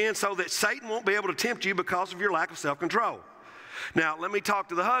together again so that Satan won't be able to tempt you because of your lack of self-control. Now, let me talk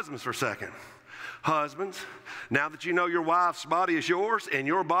to the husbands for a second. Husbands, now that you know your wife's body is yours and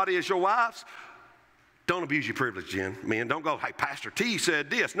your body is your wife's, don't abuse your privilege, Jen. Men, don't go, hey, Pastor T said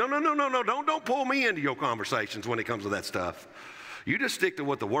this. No. Don't pull me into your conversations when it comes to that stuff. You just stick to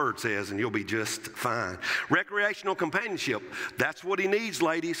what the Word says and you'll be just fine. Recreational companionship, that's what he needs,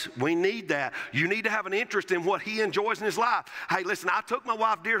 ladies. We need that. You need to have an interest in what he enjoys in his life. Hey, listen, I took my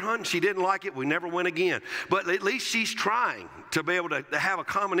wife deer hunting. She didn't like it. We never went again. But at least she's trying to be able to have a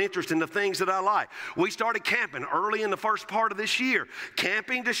common interest in the things that I like. We started camping early in the first part of this year.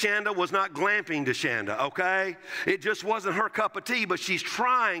 Camping DeShanda was not glamping DeShanda, okay? It just wasn't her cup of tea, but she's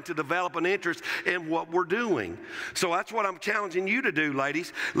trying to develop an interest in what we're doing. So that's what I'm challenging you to do,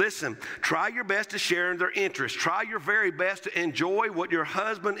 ladies. Listen, try your best to share in their interests. Try your very best to enjoy what your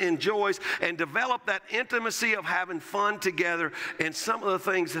husband enjoys and develop that intimacy of having fun together and some of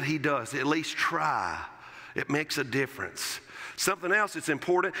the things that he does. At least try. It makes a difference. Something else that's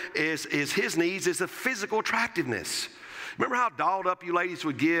important is his needs is the physical attractiveness. Remember how dolled up you ladies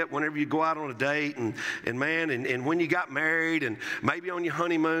would get whenever you go out on a date and when you got married and maybe on your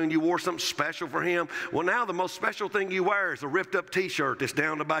honeymoon you wore something special for him? Well, now the most special thing you wear is a ripped up t-shirt that's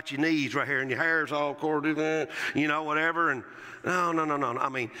down to about your knees right here and your hair's all corded, you know, whatever. And no. I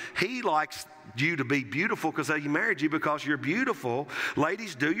mean, he likes you to be beautiful because he married you because you're beautiful.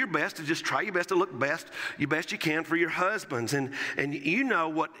 Ladies, do your best to just try your best to look best you can for your husbands. And you know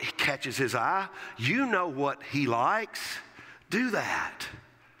what catches his eye. You know what he likes. Do that.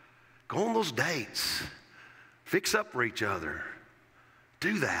 Go on those dates. Fix up for each other.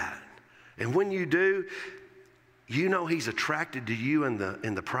 Do that. And when you do, you know he's attracted to you in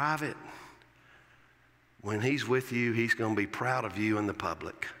the private. When he's with you, he's going to be proud of you in the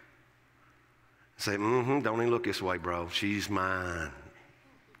public. Say, don't even look this way, bro. She's mine.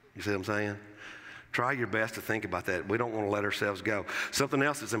 You see what I'm saying? Try your best to think about that. We don't want to let ourselves go. Something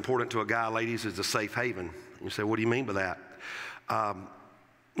else that's important to a guy, ladies, is a safe haven. You say, what do you mean by that?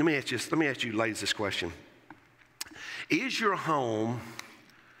 Let me ask you, ladies, this question. Is your home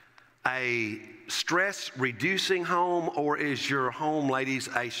a stress-reducing home, or is your home, ladies,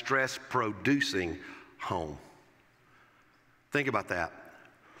 a stress-producing home? Think about that.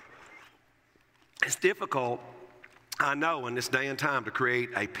 It's difficult, I know, in this day and time to create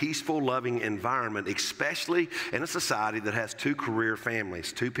a peaceful, loving environment, especially in a society that has two career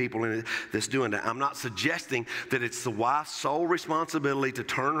families, two people in it that's doing that. I'm not suggesting that it's the wife's sole responsibility to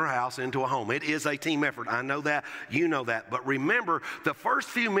turn her house into a home. It is a team effort. I know that. You know that. But remember, the first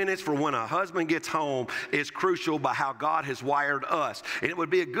few minutes for when a husband gets home is crucial by how God has wired us. And it would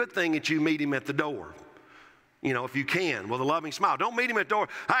be a good thing that you meet him at the door. You know, if you can, with a loving smile. Don't meet him at the door.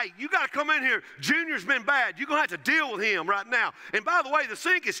 Hey, you got to come in here. Junior's been bad. You're going to have to deal with him right now. And by the way, the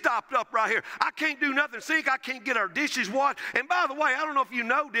sink is stopped up right here. I can't do nothing. Sink, I can't get our dishes washed. And by the way, I don't know if you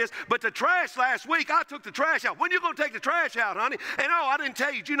know this, but the trash last week, I took the trash out. When are you going to take the trash out, honey? And oh, I didn't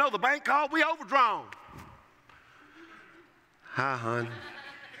tell you. Did you know the bank called? We overdrawn. Hi, hon.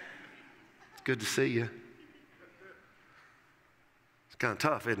 It's good to see you. It's kind of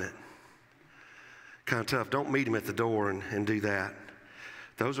tough, isn't it? Kind of tough. Don't meet him at the door and do that.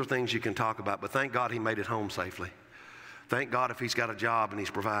 Those are things you can talk about, but thank God he made it home safely. Thank God if he's got a job and he's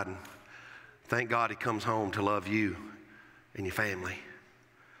providing. Thank God he comes home to love you and your family.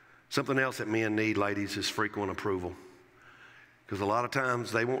 Something else that men need, ladies, is frequent approval. Because a lot of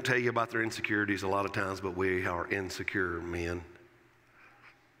times they won't tell you about their insecurities a lot of times, but we are insecure men.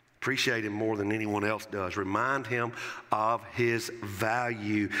 Appreciate him more than anyone else does. Remind him of his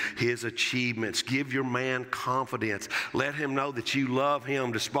value, his achievements. Give your man confidence. Let him know that you love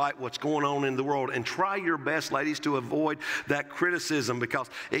him despite what's going on in the world. And try your best, ladies, to avoid that criticism because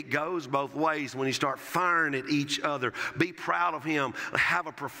it goes both ways when you start firing at each other. Be proud of him. Have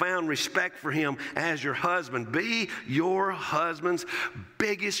a profound respect for him as your husband. Be your husband's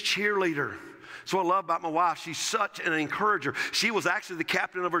biggest cheerleader. That's what I love about my wife. She's such an encourager. She was actually the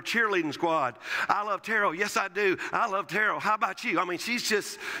captain of her cheerleading squad. I love Taro. Yes, I do. I love Taro. How about you? I mean, she's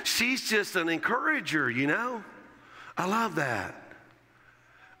just an encourager, you know? I love that.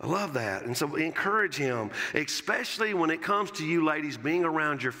 I love that. And so encourage him, especially when it comes to you ladies being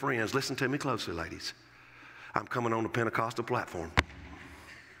around your friends. Listen to me closely, ladies. I'm coming on the Pentecostal platform.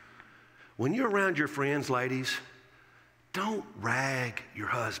 When you're around your friends, ladies, don't rag your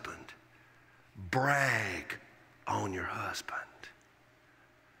husband. Brag on your husband.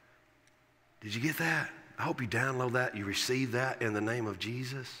 Did you get that? I hope you download that, you receive that in the name of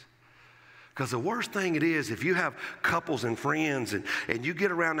Jesus. Because the worst thing it is, if you have couples and friends and you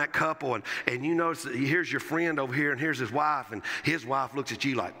get around that couple and you notice that here's your friend over here and here's his wife, and his wife looks at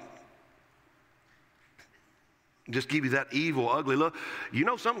you like, just give you that evil, ugly look. You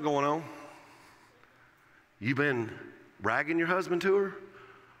know something's going on. You've been bragging your husband to her?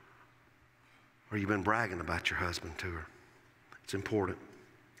 Or you've been bragging about your husband to her. It's important.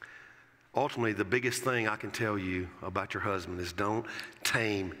 Ultimately, the biggest thing I can tell you about your husband is don't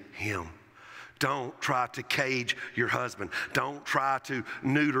tame him. Don't try to cage your husband. Don't try to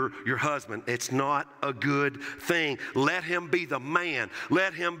neuter your husband. It's not a good thing. Let him be the man.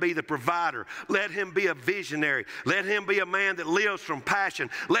 Let him be the provider. Let him be a visionary. Let him be a man that lives from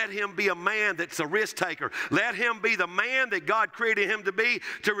passion. Let him be a man that's a risk taker. Let him be the man that God created him to be,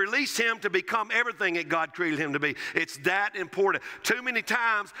 to release him to become everything that God created him to be. It's that important. Too many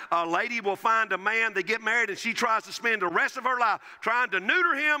times a lady will find a man, they get married, and she tries to spend the rest of her life trying to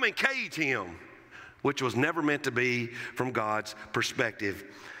neuter him and cage him, which was never meant to be from God's perspective.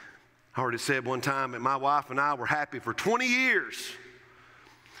 I heard it said one time that my wife and I were happy for 20 years.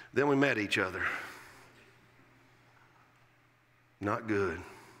 Then we met each other. Not good.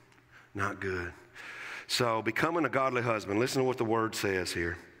 Not good. So becoming a godly husband, listen to what the word says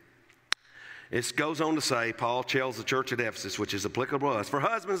here. It goes on to say, Paul tells the church at Ephesus, which is applicable to us, for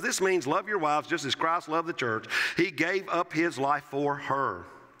husbands, this means love your wives just as Christ loved the church. He gave up his life for her,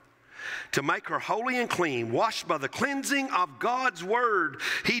 to make her holy and clean, washed by the cleansing of God's word.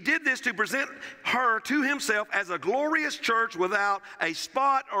 He did this to present her to himself as a glorious church without a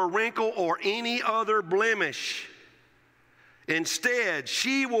spot or wrinkle or any other blemish. Instead,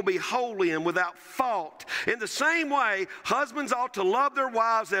 she will be holy and without fault. In the same way, husbands ought to love their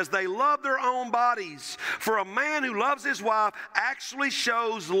wives as they love their own bodies. For a man who loves his wife actually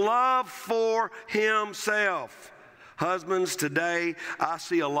shows love for himself. Husbands, today, I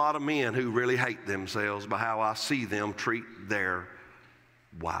see a lot of men who really hate themselves by how I see them treat their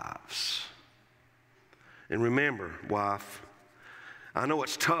wives. And remember, wife, I know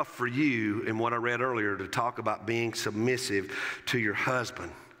it's tough for you in what I read earlier to talk about being submissive to your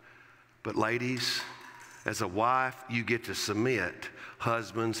husband. But ladies, as a wife, you get to submit.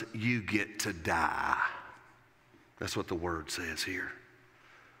 Husbands, you get to die. That's what the word says here.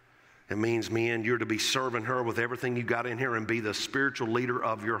 It means, men, you're to be serving her with everything you got in here and be the spiritual leader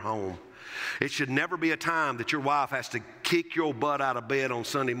of your home. It should never be a time that your wife has to kick your butt out of bed on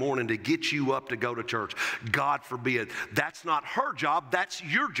Sunday morning to get you up to go to church. God forbid. That's not her job. That's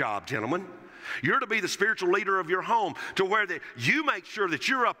your job, gentlemen. You're to be the spiritual leader of your home, to where that you make sure that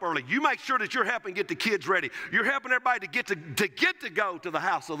you're up early. You make sure that you're helping get the kids ready. You're helping everybody to get to go to the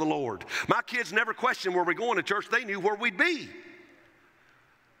house of the Lord. My kids never questioned where we're going to church. They knew where we'd be.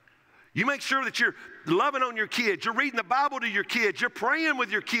 You make sure that you're loving on your kids. You're reading the Bible to your kids. You're praying with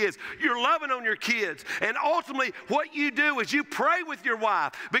your kids. You're loving on your kids. And ultimately, what you do is you pray with your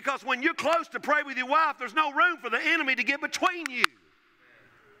wife. Because when you're close to pray with your wife, there's no room for the enemy to get between you.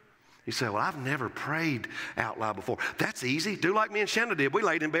 You say, well, I've never prayed out loud before. That's easy. Do like me and Shanna did. We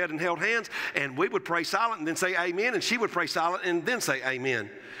laid in bed and held hands, and we would pray silent and then say amen, and she would pray silent and then say amen,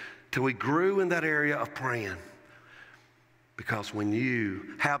 till we grew in that area of praying. Because when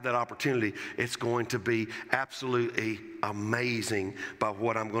you have that opportunity, it's going to be absolutely amazing by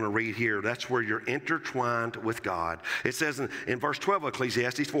what I'm going to read here. That's where you're intertwined with God. It says in verse 12 of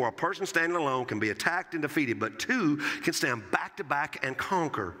Ecclesiastes, for a person standing alone can be attacked and defeated, but two can stand back to back and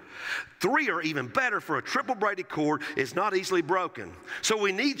conquer. Three are even better, for a triple braided cord is not easily broken. So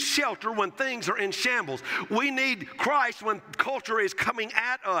we need shelter when things are in shambles. We need Christ when culture is coming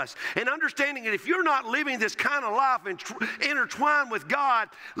at us. And understanding that if you're not living this kind of life and intertwined with God,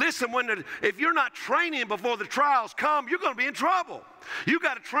 listen, if you're not training before the trials come, you're going to be in trouble. You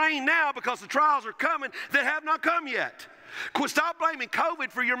got to train now because the trials are coming that have not come yet. Stop blaming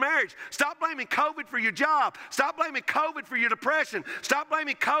COVID for your marriage. Stop blaming COVID for your job. Stop blaming COVID for your depression. Stop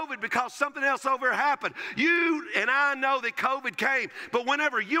blaming COVID because something else over here happened. You and I know that COVID came, but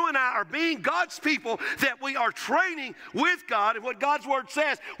whenever you and I are being God's people, that we are training with God and what God's word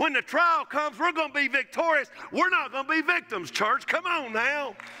says, when the trial comes, we're going to be victorious. We're not going to be victims, church. Come on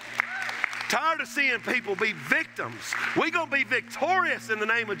now. Tired of seeing people be victims. We're going to be victorious in the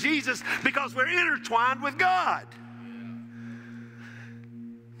name of Jesus because we're intertwined with God.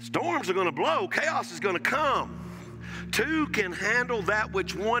 Storms are going to blow. Chaos is going to come. Two can handle that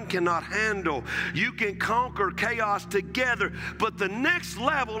which one cannot handle. You can conquer chaos together. But the next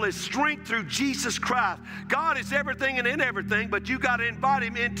level is strength through Jesus Christ. God is everything and in everything, but you got to invite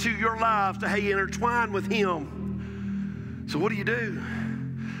him into your lives to intertwine with him. So what do you do?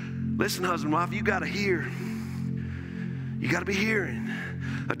 Listen, husband, wife, you got to hear. You got to be hearing.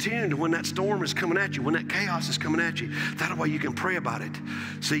 Attuned to when that storm is coming at you, when that chaos is coming at you. That way you can pray about it.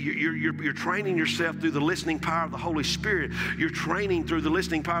 See, you're training yourself through the listening power of the Holy Spirit. You're training through the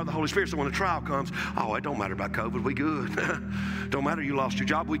listening power of the Holy Spirit. So when the trial comes, oh, it don't matter about COVID, we good. Don't matter you lost your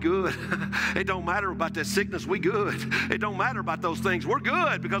job, we good. It don't matter about that sickness, we good. It don't matter about those things, we're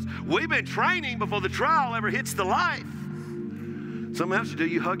good because we've been training before the trial ever hits the life. Something else you do,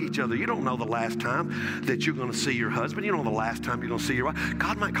 you hug each other. You don't know the last time that you're going to see your husband. You don't know the last time you're going to see your wife.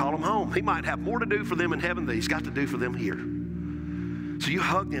 God might call them home. He might have more to do for them in heaven than he's got to do for them here. So you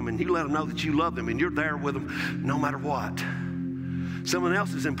hug them and you let them know that you love them and you're there with them no matter what. Something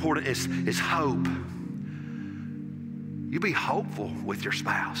else is important is hope. You be hopeful with your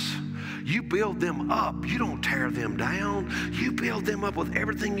spouse. You build them up. You don't tear them down. You build them up with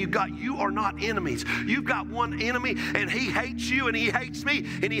everything you got. You are not enemies. You've got one enemy, and he hates you, and he hates me,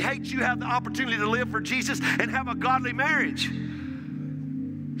 and he hates you have the opportunity to live for Jesus and have a godly marriage.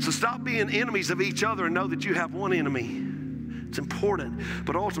 So stop being enemies of each other and know that you have one enemy. It's important,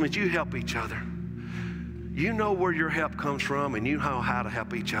 but ultimately you help each other. You know where your help comes from, and you know how to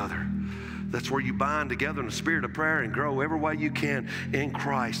help each other. That's where you bind together in the spirit of prayer and grow every way you can in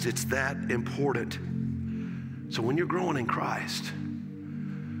Christ. It's that important. So when you're growing in Christ,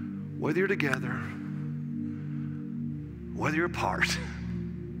 whether you're together, whether you're apart,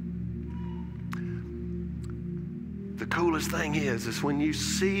 the coolest thing is when you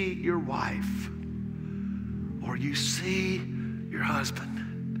see your wife or you see your husband,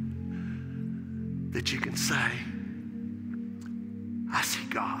 that you can say, I see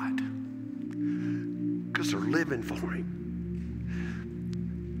God. Because they're living for him.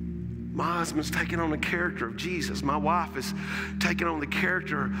 My husband's taking on the character of Jesus. My wife is taking on the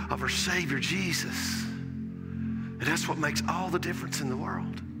character of her Savior, Jesus. And that's what makes all the difference in the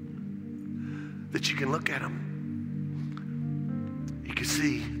world. That you can look at them. You can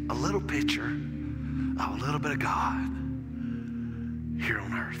see a little picture of a little bit of God here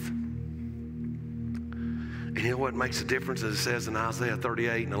on earth. And you know what makes a difference? As it says in Isaiah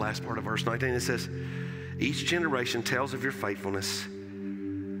 38 in the last part of verse 19, it says, each generation tells of your faithfulness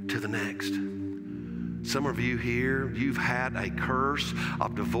to the next. Some of you here, you've had a curse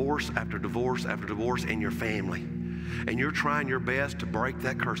of divorce after divorce after divorce in your family. And you're trying your best to break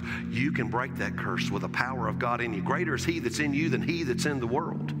that curse. You can break that curse with the power of God in you. Greater is he that's in you than he that's in the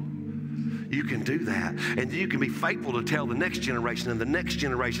world. You can do that. And you can be faithful to tell the next generation and the next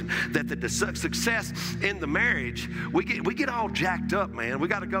generation that the success in the marriage, we get all jacked up, man. We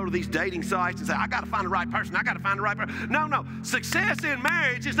got to go to these dating sites and say, I got to find the right person. I got to find the right person. No. Success in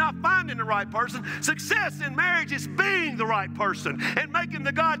marriage is not finding the right person. Success in marriage is being the right person and making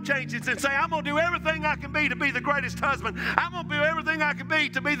the God changes and say, I'm going to do everything I can be to be the greatest husband. I'm going to do everything I can be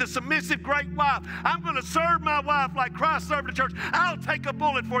to be the submissive, great wife. I'm going to serve my wife like Christ served the church. I'll take a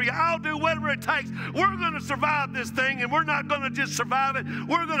bullet for you. I'll do whatever it takes. We're going to survive this thing, and we're not going to just survive it.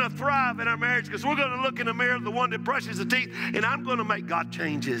 We're going to thrive in our marriage because we're going to look in the mirror of the one that brushes the teeth, and I'm going to make God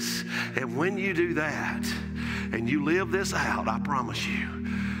changes. And when you do that and you live this out, I promise you,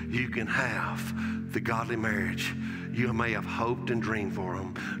 you can have the godly marriage you may have hoped and dreamed for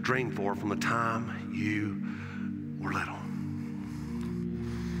from the time you were little.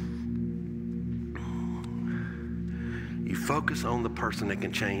 You focus on the person that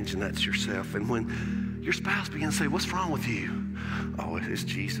can change, and that's yourself. And when your spouse begins to say, what's wrong with you? Oh, it's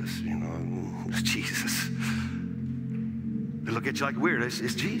Jesus, it's Jesus. They look at you like weird.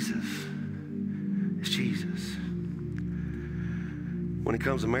 It's Jesus. It's Jesus. When it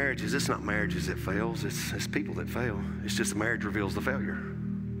comes to marriages, it's not marriages that fails. It's people that fail. It's just the marriage reveals the failure.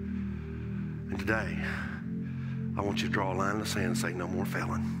 And today, I want you to draw a line in the sand and say, no more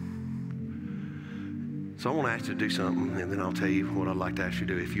failing. So I want to ask you to do something, and then I'll tell you what I'd like to ask you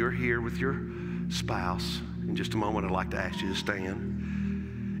to do. If you're here with your spouse, in just a moment, I'd like to ask you to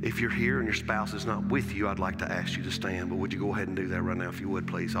stand. If you're here and your spouse is not with you, I'd like to ask you to stand. But would you go ahead and do that right now, if you would,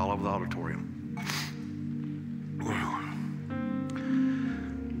 please, all over the auditorium.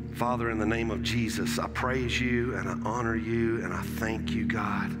 Father, in the name of Jesus, I praise you and I honor you and I thank you,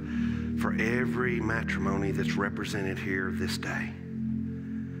 God, for every matrimony that's represented here this day.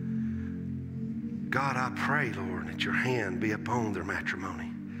 God, I pray, Lord, that your hand be upon their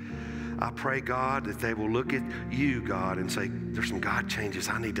matrimony. I pray, God, that they will look at you, God, and say, there's some God changes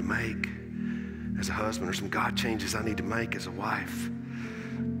I need to make as a husband. There's some God changes I need to make as a wife.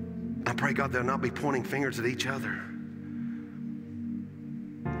 I pray, God, they'll not be pointing fingers at each other,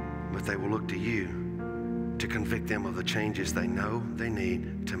 but they will look to you to convict them of the changes they know they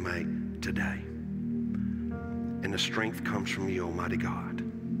need to make today. And the strength comes from you, Almighty God.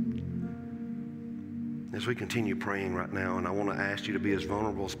 As we continue praying right now, and I want to ask you to be as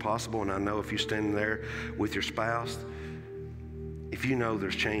vulnerable as possible, and I know if you stand there with your spouse, if you know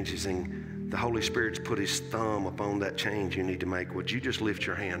there's changes and the Holy Spirit's put his thumb upon that change you need to make, would you just lift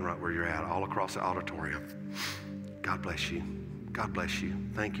your hand right where you're at, all across the auditorium? God bless you. God bless you.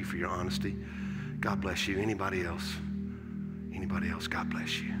 Thank you for your honesty. God bless you. Anybody else? Anybody else? God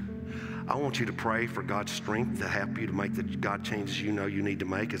bless you. I want you to pray for God's strength to help you to make the God changes you know you need to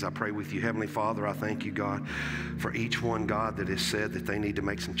make. As I pray with you, Heavenly Father, I thank you, God, for each one, God, that has said that they need to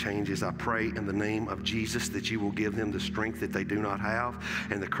make some changes. I pray in the name of Jesus that you will give them the strength that they do not have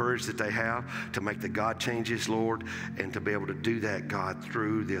and the courage that they have to make the God changes, Lord, and to be able to do that, God,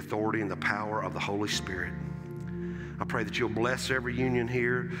 through the authority and the power of the Holy Spirit. I pray that you'll bless every union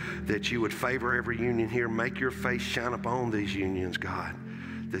here, that you would favor every union here. Make your face shine upon these unions, God,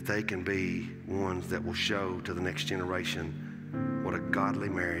 that they can be ones that will show to the next generation what a godly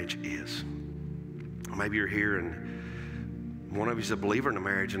marriage is. Maybe you're here and one of you is a believer in a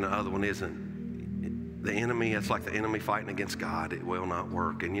marriage and the other one isn't. The enemy, it's like the enemy fighting against God. It will not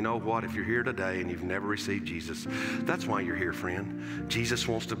work. And you know what? If you're here today and you've never received Jesus, that's why you're here, friend. Jesus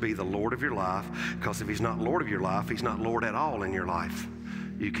wants to be the Lord of your life, because if he's not Lord of your life, he's not Lord at all in your life.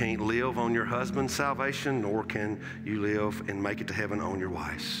 You can't live on your husband's salvation, nor can you live and make it to heaven on your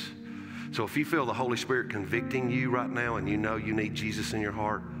wife's. So if you feel the Holy Spirit convicting you right now and you know you need Jesus in your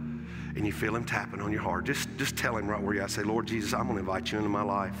heart and you feel him tapping on your heart, just tell him right where you're at. Say, Lord Jesus, I'm going to invite you into my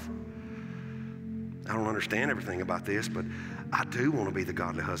life. I don't understand everything about this, but I do want to be the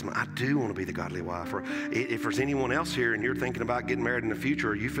godly husband. I do want to be the godly wife. Or if there's anyone else here and you're thinking about getting married in the future,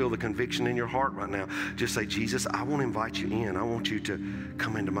 or you feel the conviction in your heart right now, just say, Jesus, I want to invite you in. I want you to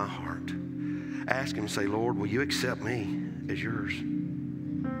come into my heart. Ask him, say, Lord, will you accept me as yours?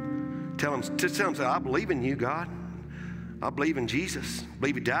 Tell him, say, I believe in you, God. I believe in Jesus. I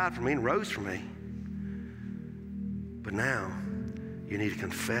believe he died for me and rose for me. But now, you need to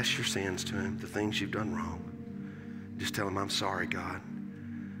confess your sins to him, the things you've done wrong. Just tell him, I'm sorry, God.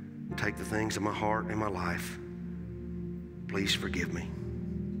 Take the things in my heart and my life. Please forgive me.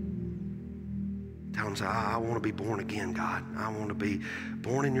 Tell him, say, I want to be born again, God. I want to be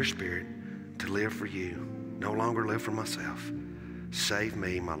born in your spirit to live for you. No longer live for myself. Save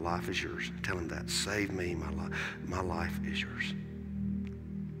me, my life is yours. Tell him that. Save me, my life is yours.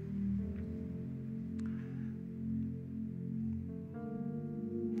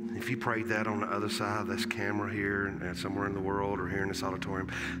 If you prayed that on the other side of this camera here and somewhere in the world or here in this auditorium,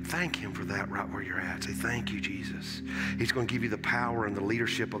 thank him for that right where you're at. Say, thank you, Jesus. He's going to give you the power and the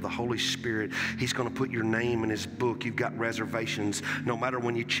leadership of the Holy Spirit. He's going to put your name in his book. You've got reservations. No matter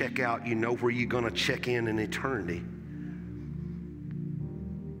when you check out, you know where you're going to check in eternity.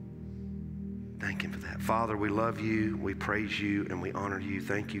 Thank him for that. Father, we love you, we praise you, and we honor you.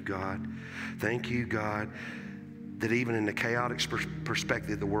 Thank you, God. Thank you, God, that even in the chaotic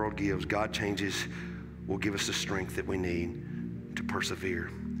perspective the world gives, God changes will give us the strength that we need to persevere,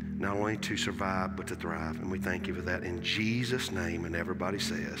 not only to survive, but to thrive. And we thank you for that in Jesus' name. And everybody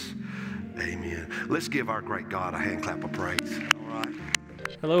says, amen. Let's give our great God a hand clap of praise. All right.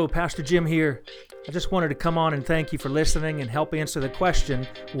 Hello, Pastor Jim here. I just wanted to come on and thank you for listening and help answer the question,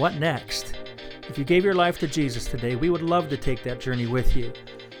 what next? If you gave your life to Jesus today, we would love to take that journey with you.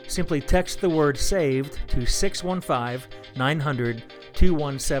 Simply text the word SAVED to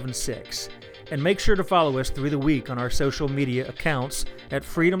 615-900-2176. And make sure to follow us through the week on our social media accounts at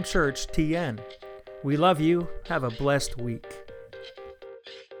Freedom Church TN. We love you. Have a blessed week.